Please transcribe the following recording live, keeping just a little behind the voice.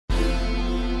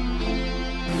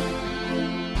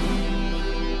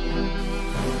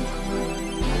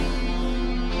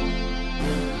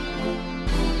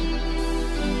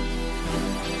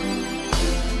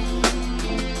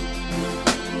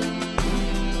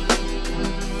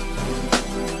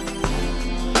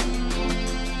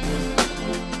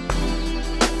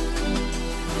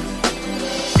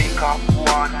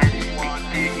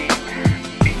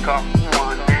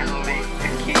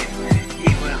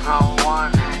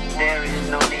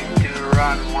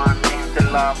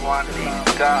love one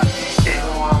is God.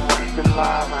 Everyone wants to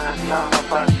love and some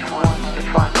of us wants to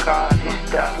find God.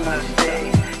 His darkness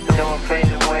stay, don't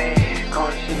fade away.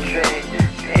 Concentrate,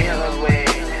 feel away,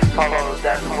 follow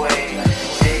that way.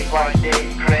 Day by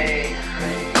day pray,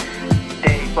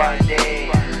 day by day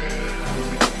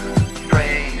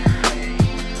pray.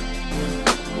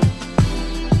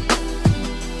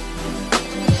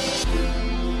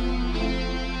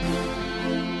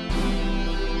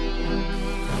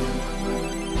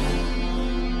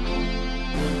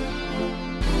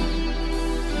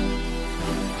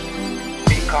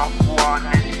 Pick up one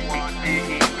and stick to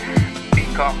it.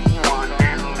 Pick up one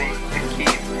and live to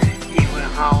keep. Even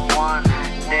how one,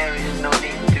 there is no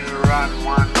need to run.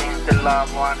 One is the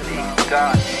love, one is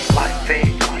God. Like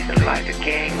faith is like a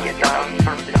game. Get out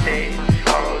from the stage,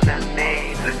 follow the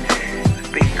name.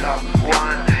 Pick up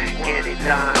one, get it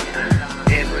done.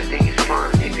 Everything is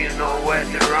fun if you know where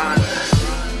to run.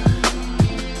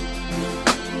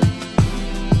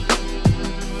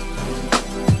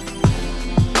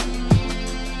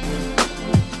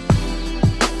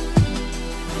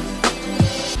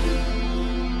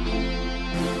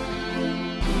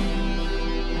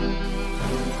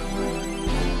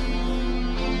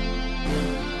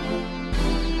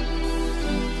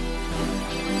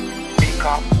 Pick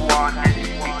up one and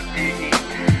stick to it.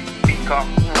 Pick up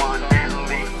one and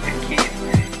live to keep.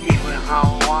 Even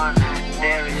how one,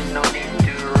 there is no need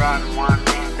to run. One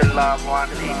is the love, one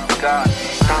is God.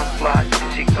 Time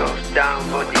flies, she goes down,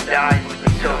 body dies,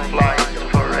 so flies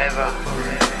forever.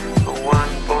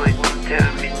 One point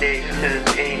determination,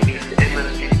 aim is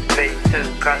emancipation.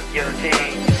 Cut your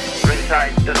chains,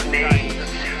 recite those names.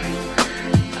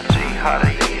 Sri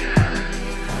Hari,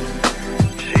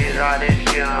 Sri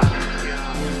Radhesham,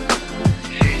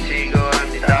 Shri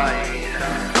Gaurang Dai.